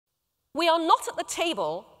We are not at the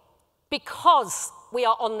table because we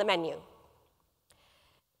are on the menu.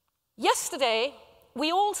 Yesterday,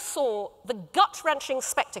 we all saw the gut-wrenching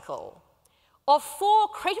spectacle of 4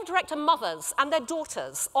 creative director mothers and their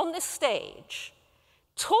daughters on this stage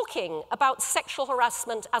talking about sexual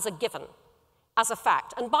harassment as a given, as a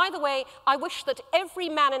fact. And by the way, I wish that every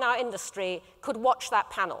man in our industry could watch that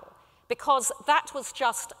panel, because that was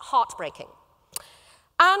just heartbreaking.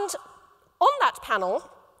 And on that panel,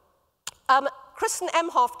 Kristen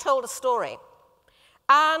Emhoff told a story.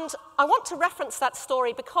 And I want to reference that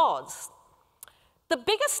story because the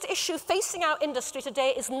biggest issue facing our industry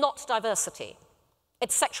today is not diversity,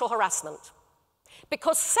 it's sexual harassment.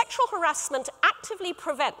 Because sexual harassment actively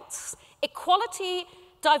prevents equality,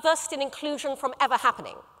 diversity, and inclusion from ever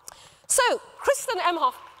happening. So, Kristen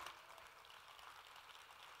Emhoff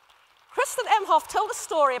told a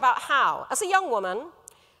story about how, as a young woman,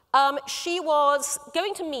 she was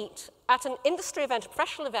going to meet at an industry event, a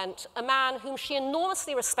professional event, a man whom she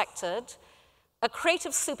enormously respected, a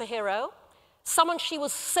creative superhero, someone she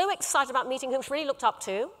was so excited about meeting, whom she really looked up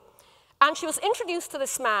to. And she was introduced to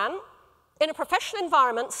this man in a professional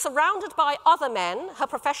environment, surrounded by other men, her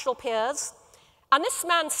professional peers. And this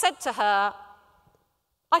man said to her,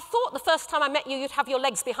 "I thought the first time I met you, you'd have your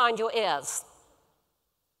legs behind your ears."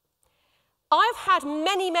 I've had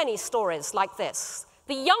many, many stories like this.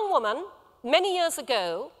 The young woman, many years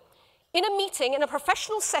ago, in a meeting, in a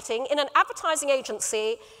professional setting, in an advertising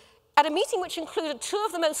agency, at a meeting which included 2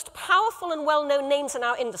 of the most powerful and well-known names in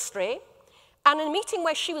our industry, and in a meeting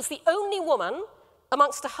where she was the only woman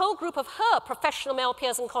amongst a whole group of her professional male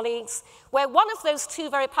peers and colleagues, where one of those 2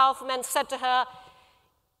 very powerful men said to her,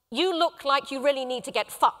 "You look like you really need to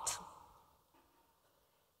get fucked."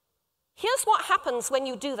 Here's what happens when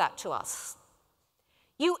you do that to us.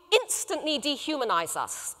 You instantly dehumanize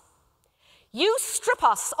us. You strip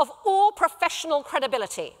us of all professional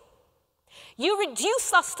credibility. You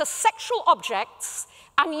reduce us to sexual objects,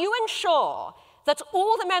 and you ensure that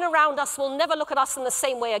all the men around us will never look at us in the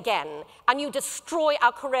same way again, and you destroy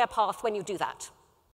our career path when you do that.